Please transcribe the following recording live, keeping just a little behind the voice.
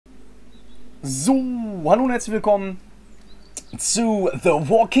So, hallo und herzlich willkommen zu The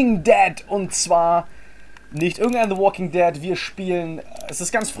Walking Dead. Und zwar nicht irgendein The Walking Dead, wir spielen, es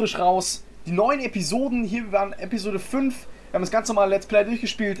ist ganz frisch raus, die neuen Episoden. Hier waren Episode 5, wir haben das ganz normale Let's Play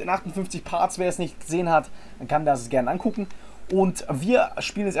durchgespielt in 58 Parts. Wer es nicht gesehen hat, dann kann das gerne angucken. Und wir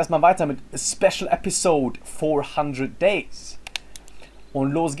spielen jetzt erstmal weiter mit Special Episode 400 Days.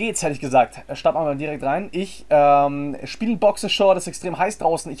 Und los geht's, hätte ich gesagt. Starten wir mal direkt rein. Ich spiele Boxershort, es ist extrem heiß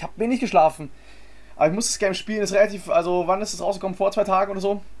draußen. Ich habe wenig geschlafen. Aber ich muss das Game spielen, ist relativ, also wann ist es rausgekommen? Vor 2 Tagen oder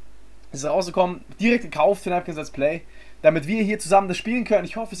so? Ist es rausgekommen, direkt gekauft für Napkins Let's Play. Damit wir hier zusammen das spielen können.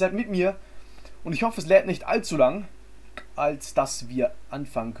 Ich hoffe, ihr seid mit mir. Und ich hoffe, es lädt nicht allzu lang, als dass wir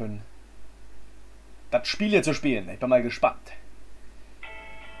anfangen können, das Spiel hier zu spielen. Ich bin mal gespannt.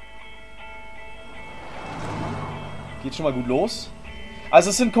 Geht schon mal gut los.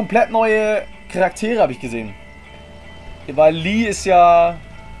 Also es sind komplett neue Charaktere, habe ich gesehen. Weil Lee ist ja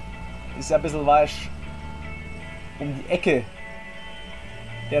ein bisschen weich um die Ecke.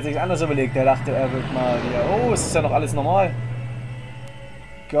 Der hat sich anders überlegt. Der dachte, er wird mal hier. Oh, es ist ja noch alles normal.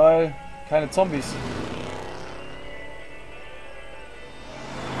 Geil. Keine Zombies.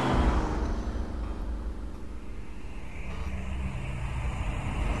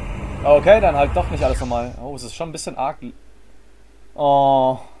 Okay, dann halt doch nicht alles normal. Oh, es ist schon ein bisschen arg.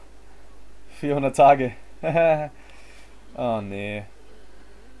 Oh, 400 Tage. Oh nee.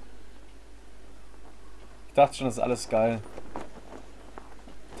 Ich dachte schon, das ist alles geil.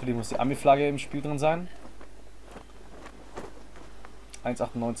 Natürlich muss die Ami-Flagge im Spiel drin sein.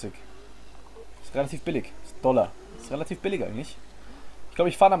 1,98. Ist relativ billig. Ist Dollar. Ist relativ billig eigentlich. Ich glaube,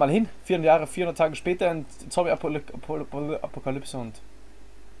 ich fahre da mal hin. 400 Tage später in Zombie-Apokalypse und...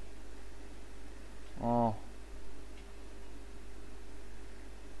 Oh.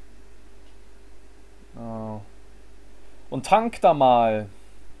 Oh. Und tank da mal.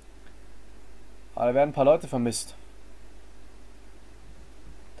 Aber da werden ein paar Leute vermisst.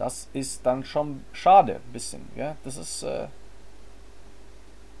 Das ist dann schon schade, ein bisschen. Ja? Das ist.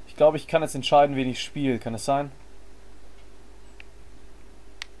 Ich glaube, ich kann jetzt entscheiden, wen ich spiele. Kann es sein?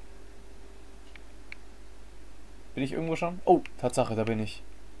 Bin ich irgendwo schon? Oh, Tatsache, da bin ich.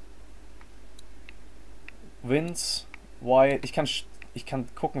 Vince, Wyatt. Ich kann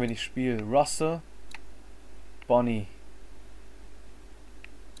gucken, wen ich spiele. Russell. Bonnie.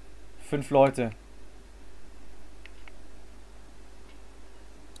 5 Leute.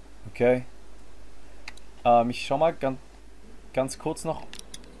 Okay. Ich schau mal ganz kurz noch.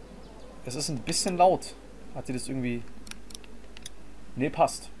 Es ist ein bisschen laut. Hat sie das irgendwie... Ne,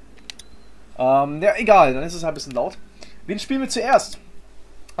 passt. Ja, egal. Dann ist es halt ein bisschen laut. Wen spielen wir zuerst?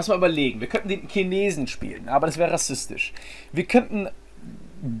 Lass mal überlegen. Wir könnten den Chinesen spielen, aber das wäre rassistisch. Wir könnten...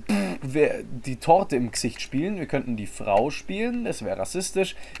 die Torte im Gesicht spielen. Wir könnten die Frau spielen, das wäre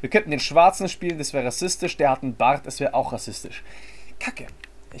rassistisch. Wir könnten den Schwarzen spielen, das wäre rassistisch. Der hat einen Bart, das wäre auch rassistisch. Kacke.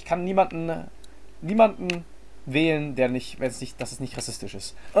 Ich kann niemanden wählen, der nicht, dass es nicht rassistisch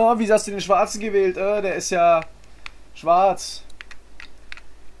ist. Oh, wieso hast du den Schwarzen gewählt? Oh, der ist ja schwarz.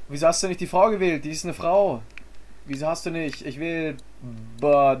 Wieso hast du nicht die Frau gewählt? Die ist eine Frau. Wieso hast du nicht? Ich will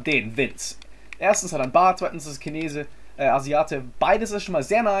den Vince. Erstens hat er einen Bart, zweitens ist es Chinese. Asiate. Beides ist schon mal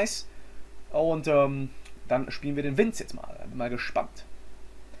sehr nice. Und dann spielen wir den Vince jetzt mal. Bin mal gespannt.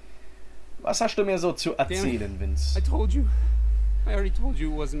 Was hast du mir so zu erzählen, Vince? I told you. I already told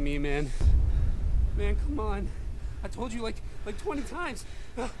you it wasn't me, man. Man, come on. I told you like 20 times.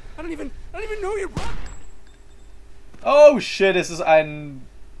 I don't even know your brother. Oh shit, es ist ein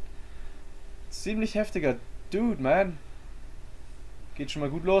ziemlich heftiger Dude, man. Geht schon mal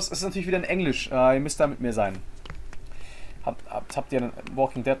gut los. Es ist natürlich wieder in Englisch. Ihr müsst da mit mir sein. Habt ihr in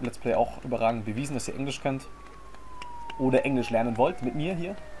Walking Dead Let's Play auch überragend bewiesen, dass ihr Englisch könnt? Oder Englisch lernen wollt, mit mir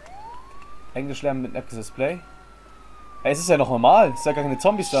hier? Englisch lernen mit Napkins Let's Play? Ey, es ist ja noch normal, es ist ja gar keine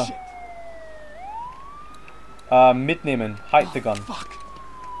Zombies da. Mitnehmen, hide the gun.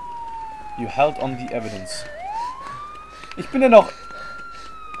 You held on the evidence. Ich bin ja noch...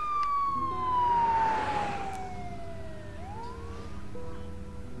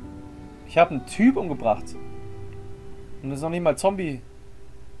 Ich habe einen Typ umgebracht. Und das ist noch nicht mal Zombie.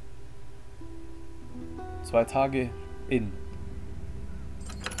 2 Tage in.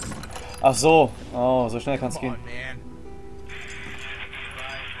 Ach so. Oh, so schnell kann es gehen.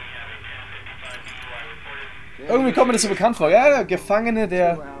 Irgendwie kommt mir das so bekannt vor. Ja, der Gefangene,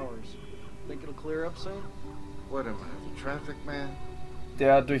 der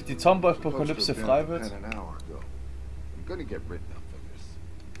durch die Zombie-Apokalypse frei wird.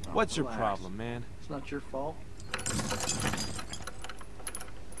 What's your problem, man? It's not your fault.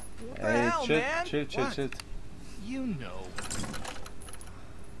 Ey, chill. You know.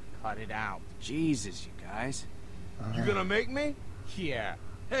 Cut it out. Jesus, you guys. You gonna make me? Yeah.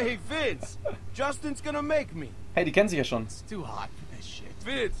 Hey, Vince. Justin's gonna make me. Hey, die kennen sich ja schon. It's too hot for this shit.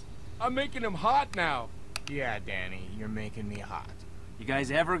 Vince, I'm making him hot now. Yeah, Danny, you're making me hot. You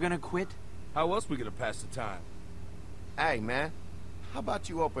guys ever gonna quit? How else we gonna pass the time? Hey, man. How about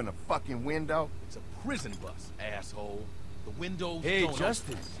you open a fucking window? It's a prison bus, asshole. The windows Hey, don't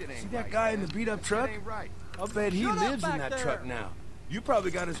Justin. Shit ain't See that right, guy man. in the beat-up Shit truck? ain't right. I'll bet he lives in that truck now. You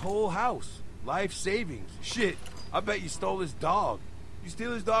probably got his whole house. Life savings. Shit. I bet you stole his dog. You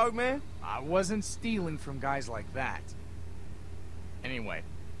steal his dog, man? I wasn't stealing from guys like that. Anyway,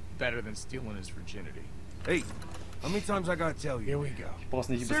 better than stealing his virginity. Hey, how many times I gotta tell Here you? we go. Brauchst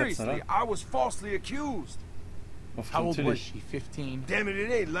nicht übersetzen, Seriously, oder? I was falsely accused. How old was Natürlich. she? 15? Damn it,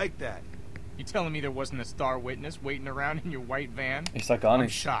 it ain't like that. You telling me there wasn't a star witness waiting around in your white van? Ich sag gar I'm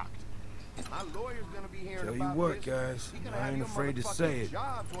nichts. shocked. My lawyer's gonna be hearing Tell you about what, this. guys, He gonna I have ain't your afraid to motherfucking say it.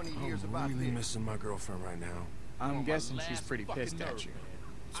 jobs when he hears about I'm really this. missing my girlfriend right now. I'm guessing she's pretty pissed at you.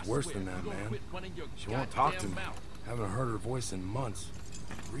 It's worse than that, man. She won't talk to me. Haven't heard her voice in months.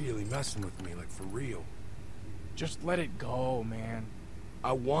 Really messing with me, like for real. Just let it go, man.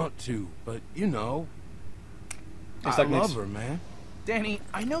 I want to, but you know, Ich I sag love nichts. her, man. Danny,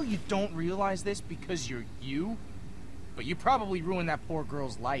 I know you don't realize this because you're you, but you probably ruined that poor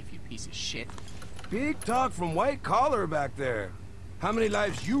girl's life, you piece of shit. Big talk from white collar back there. How many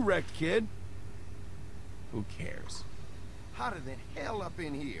lives you wrecked, kid? Who cares? Hotter than hell up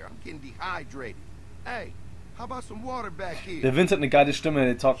in here. I'm getting dehydrated. Hey, how about some water back here? Der Vince hat eine geile Stimme,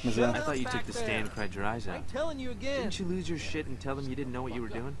 der taugt mir I sehr. thought you took the stand and cried your eyes out. telling you again. Didn't you lose your shit and tell them you didn't know what you were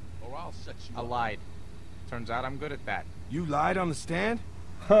doing? Or I'll set you I up. lied. Turns out I'm good at that. You lied on the stand?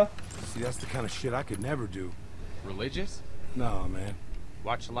 Huh? See, that's the kind of shit I could never do. Religious? No, man.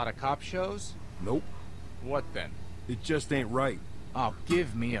 Watch a lot of cop shows? Nope. What then? It just ain't right. Oh,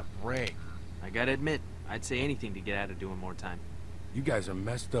 give me a break. I gotta admit, I'd say anything to get out of doing more time. You guys are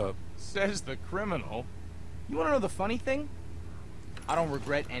messed up. Says the criminal. You wanna know the funny thing? I don't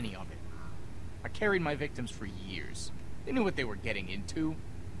regret any of it. I carried my victims for years. They knew what they were getting into.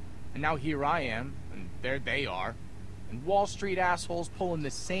 And now here I am, and there they are. And Wall Street assholes pulling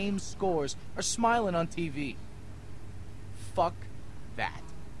the same scores are smiling on TV. Fuck that.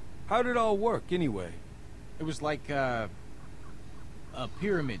 How'd it all work, anyway? It was like a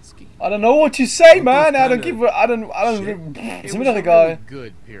pyramid scheme. I don't know what you say, What man. those I don't kinda give a, I don't, It ist was mir doch a egal. really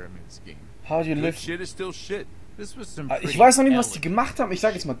good pyramid scheme. How do you Good live? shit is still shit. This was some Ich pretty weiß noch nicht, was die elegant- gemacht haben. Ich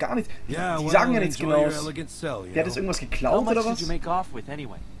sag jetzt mal gar nichts. Yeah, Die well, sagen ja nichts enjoy your Genaues. elegant cell, you Der hat jetzt know? irgendwas How geklaut much oder did was? you make off with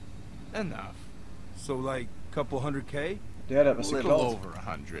anyway? Enough. So, like, couple $100K? Der hat A was little geklaut. over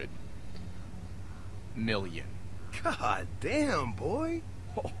 100 million. God damn, boy.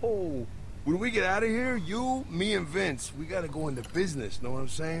 Oh, when we get out of here, you, me, and Vince, we gotta go into business, know what I'm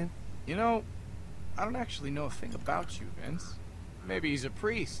saying? You know, I don't actually know a thing about you, Vince. Maybe he's a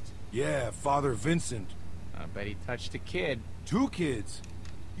priest. Yeah, Father Vincent. I bet he touched a kid. 2 kids.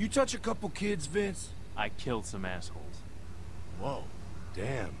 You touch a couple kids, Vince? I killed some assholes. Whoa.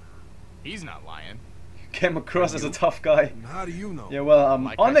 Damn. He's not lying. Came across as a tough guy. And how do you know? Yeah, well, I'm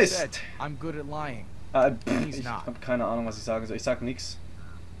Like I honest. said, I'm good at lying. He's Ich not. hab keine Ahnung, was ich sagen soll. Ich sag nix.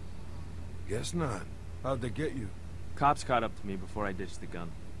 Guess not. How'd they get you? Cops caught up to me before I ditched the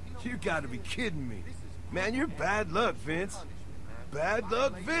gun. You gotta be kidding me. Man, you're bad luck, Vince. Bad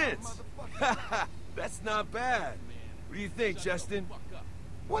luck, Vince. That's not bad. What do you think, Justin?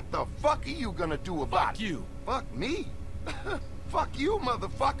 What the fuck are you gonna do about Fuck it? you. Fuck me? Fuck you,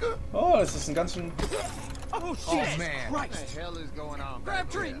 motherfucker. Oh, das ist ein ganz schön... Oh, Oh, man. What the hell is going on back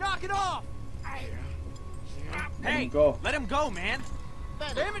Crabtree, there? knock it off! Hey, go. let him go, man!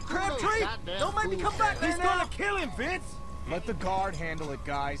 Damn it, Crabtree! Don't make me come back there He's now! gonna kill him, Vince. Let the guard handle it,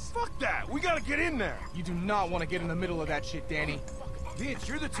 guys. Fuck that. We gotta get in there. You do not want to get in the middle of that shit, Danny. Vince,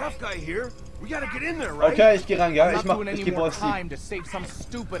 you're the tough guy here. We gotta get in there, right? Okay, ich geh rein, ja. I'm Ich not doing any geh more Bolsti. time to save some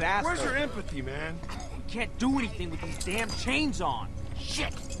stupid asshole. Where's your empathy, man? We can't do anything with these damn chains on.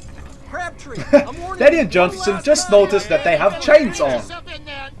 Shit! Crabtree, I'm warning Daddy you and one Johnson last just time. noticed that they have chains on. Yourself in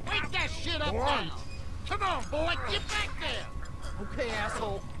there and wake that shit up now. Come on, boy, get back there. Okay,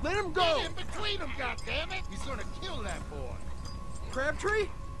 asshole, let him go! Get in between them, goddammit. He's gonna kill that boy. Crabtree?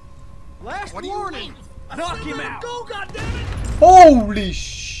 Last What do you warning! mean? Knock Let him him out! go, goddammit! Holy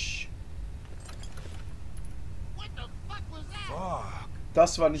sh... What the fuck was that? Fuck.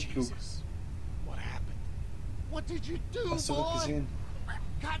 Das war nicht klug. Jesus. What happened? What did you do, Hast du das boy? gesehen?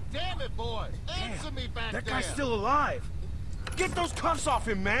 God damn it, boy. Answer me back That there. guy's still alive. Get those cuffs off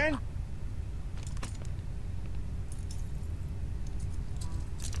him, man.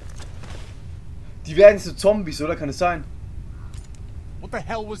 Die werden so Zombies, oder? Kann es sein? What the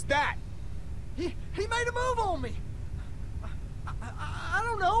hell was that? He made a move on me. I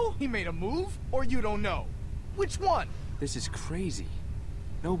don't know. He made a move, or you don't know? Which one? This is crazy.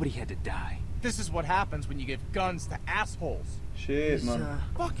 Nobody had to die. This is what happens when you give guns to assholes. Shit, man.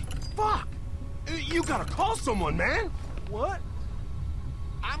 Fuck! You gotta call someone, man! What?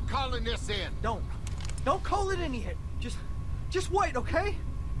 I'm calling this in. Don't call it in yet. Just wait, okay?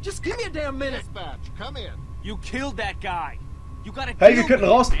 Just give me a damn minute. Dispatch, come in. You killed that guy. You gotta Hey, wir deal könnten with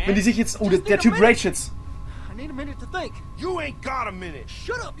raus, it, man. wenn die sich jetzt... Oh, Just der need a Typ minute. rage jetzt. I need a minute to think. You ain't got a minute!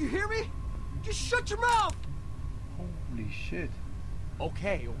 Shut up, you hear me? Just shut your mouth. Holy shit.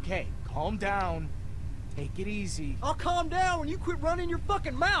 Okay, calm down. Take it easy. I'll calm down when you quit running your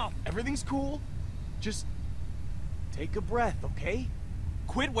fucking mouth. Everything's cool. Just take a breath, okay?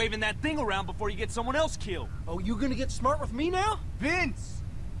 Quit waving that thing around before you get someone else killed. Oh, you gonna get smart with me now? Vince!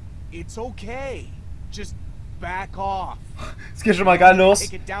 It's okay. Just back off. Es geht schon mal geil los.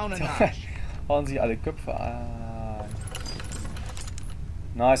 Take it down a notch. Hauen sich alle Köpfe an.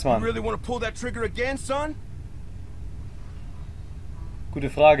 Nice, You Mann. really wanna pull that trigger again, son? Gute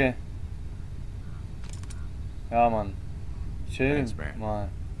Frage. Ja, Mann. Chill Thanks, man. mal.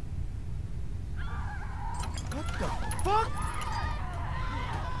 What the fuck?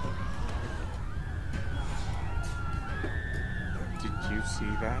 Did you see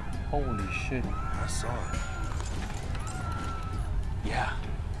that? Holy shit. I saw it. Yeah.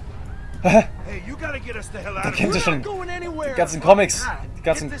 Hey, you gotta get us the hell out Da of kennt here. ihr schon Going anywhere. die ganzen Comics. God, Die get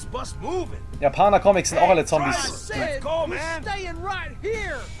ganzen this bus moving. Japaner-Comics sind auch alle I Zombies. said, go, we're man. staying right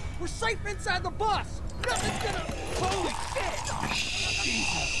here. We're safe inside the bus. Nothing's gonna. Holy shit!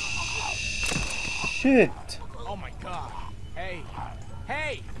 Shit. Oh my god.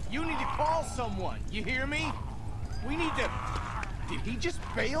 Hey, you need to call someone. You hear me? We need to... Did he just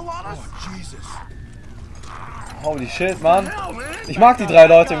bail on us? Oh, Jesus. Holy shit, Mann. Hell, man. Ich mag die drei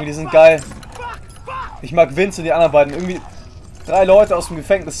Leute irgendwie, die sind geil. Ich mag Vince und die anderen beiden. Irgendwie 3 Leute aus dem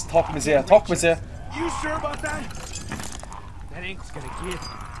Gefängnis. Taugt mir sehr. Taugt mir sehr. You sure about that? That ain't gonna get.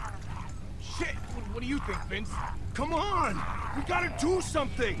 Shit, what do you think, Vince? Come on. We gotta do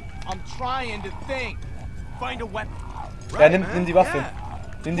something. I'm trying to think. Find a weapon. Ja, nimm die Waffe.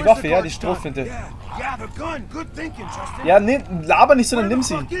 Nimm die Waffe, ja, die Strohflinte. Yeah, the gun. Good thinking, Justin. Ja, laber nicht, sondern nimm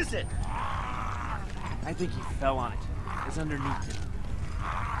sie. What the fuck is it? I think he fell on it. It's underneath it.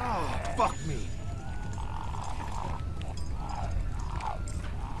 Oh, fuck me.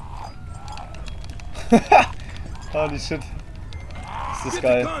 Holy shit. Das ist Get the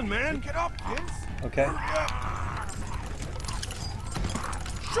geil. gun, man. Get up, Vince. Okay. Hurry up.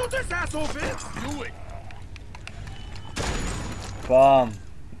 Shoot this asshole, Vince. Do it. Bam.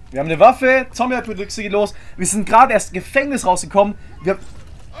 Wir haben eine Waffe. Zombie-Apokalypse geht los. Wir sind gerade erst im Gefängnis rausgekommen. Wir haben...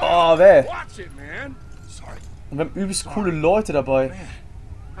 Oh, weh. Watch it, man. Sorry. Und wir haben übelst coole Leute dabei. Man,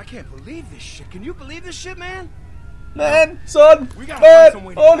 I can't believe this shit. Can you believe this shit, man? Man, son, We gotta man, find some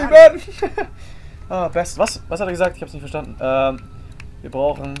way to holy get man. Ah, best. Was hat er gesagt? Ich hab's nicht verstanden. Wir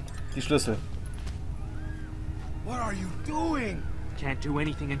brauchen die Schlüssel. What are you doing? Can't do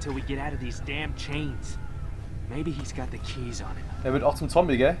anything until we get out of these damn chains. Maybe he's got the keys on him. Er wird auch zum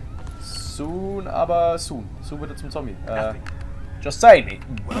Zombie, gell? Soon, aber soon. Soon wird er zum Zombie. Just saying.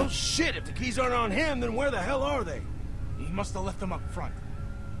 Well, shit. If the keys aren't on him, then where the hell are they? He must have left them up front.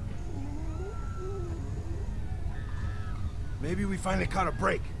 Maybe we finally caught a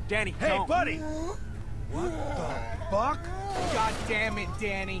break. Danny, Hey, don't. buddy. What the fuck? God damn it,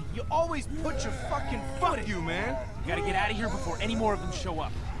 Danny. You always put your fucking foot Fuck in. you, man. We gotta get out of here before any more of them show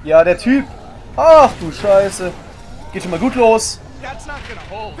up. Ja, der Typ. Ach du Scheiße. Geht schon mal gut los. That's not gonna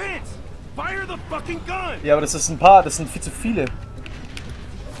hold. Vince, fire the fucking gun. Ja, aber das ist ein paar. Das sind viel zu viele.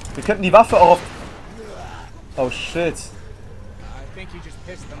 Wir könnten die Waffe auch auf... Oh shit. I think you just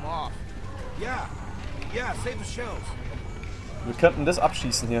pissed them off. Yeah, save the shells. Wir könnten das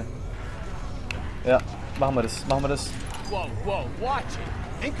abschießen hier. Ja, machen wir das. Machen wir das. Whoa, watch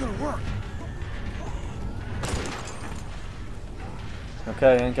it. Ain't gonna work.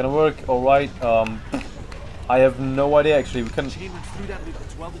 Okay, ain't gonna work. Alright. I have no idea actually. Wir können... Chain runs through that loop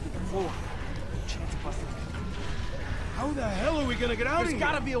that's welded to the floor. Chance of busting. How the hell are we gonna get out of There's here?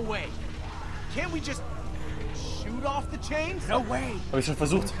 gotta be a way. Can't we just shoot off the chains? No way. Hab ich schon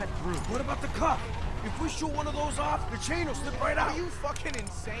versucht. Cut through. What about the cuff? If we shoot one of those off, the chain will slip right out. Are you fucking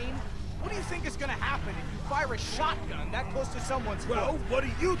insane? What do you think is gonna happen if you fire a shotgun that close to someone's Well, foot? what do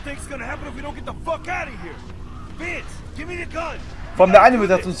you think's gonna happen if we don't get the fuck out of here? Vince, give me the gun. Vor allem der eine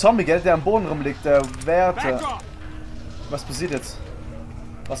wird zum Zombie, gell, der am Boden rumliegt. Der Back Werte. off! Was passiert jetzt?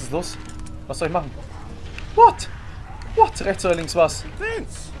 Was ist los? Was soll ich machen? What? What? Rechts oder links was?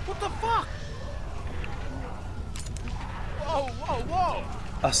 Vince, what the fuck? Whoa, whoa, whoa!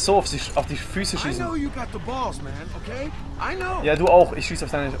 Ach so, auf die Füße I schießen. know you got the balls, man, okay? I know. Ja, du auch. Ich schieße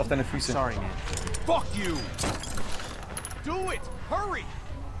auf deine Füße. Sorry, man. Fuck you! Do it! Hurry!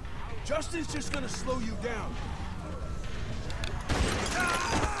 Justin's just gonna slow you down.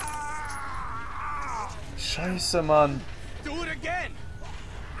 Scheiße, Mann. Do it again!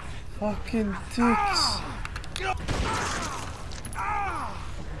 Fucking Dicks.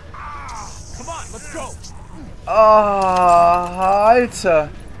 Come on, let's go! Ah, Alter.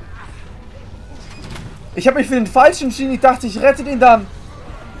 Ich habe mich für den falschen entschieden. Ich dachte, ich rette den dann.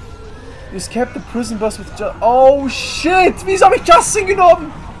 You escaped the prison bus with Oh, shit. Wieso habe ich Justin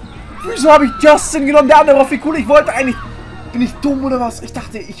genommen? Wieso habe ich Justin genommen? Der andere war viel cooler. Ich wollte eigentlich... Bin ich dumm oder was? Ich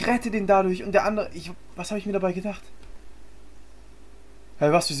dachte, ich rette den dadurch. Und der andere... Was habe ich mir dabei gedacht?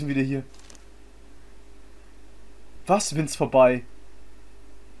 Hey, was? Wir sind wieder hier. Was? Wind's vorbei.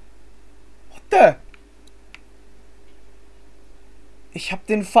 What the? Ich habe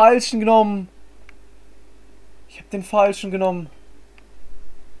den falschen genommen. Ich habe den falschen genommen.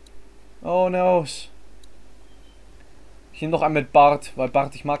 Oh no. Ich nehme noch einen mit Bart, weil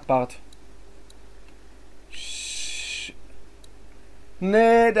Bart, ich mag Bart.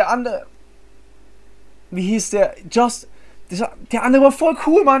 Nee, der andere. Wie hieß der? Der andere war voll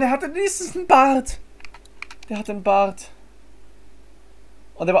cool, Mann. Der hatte wenigstens einen Bart. Der hatte einen Bart.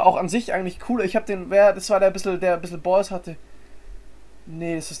 Und der war auch an sich eigentlich cool. Ich habe den. Das war der ein bisschen Balls hatte.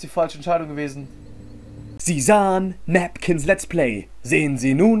 Nee, das ist die falsche Entscheidung gewesen. Sie sahen Napkins Let's Play. Sehen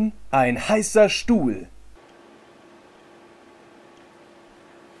Sie nun ein heißer Stuhl.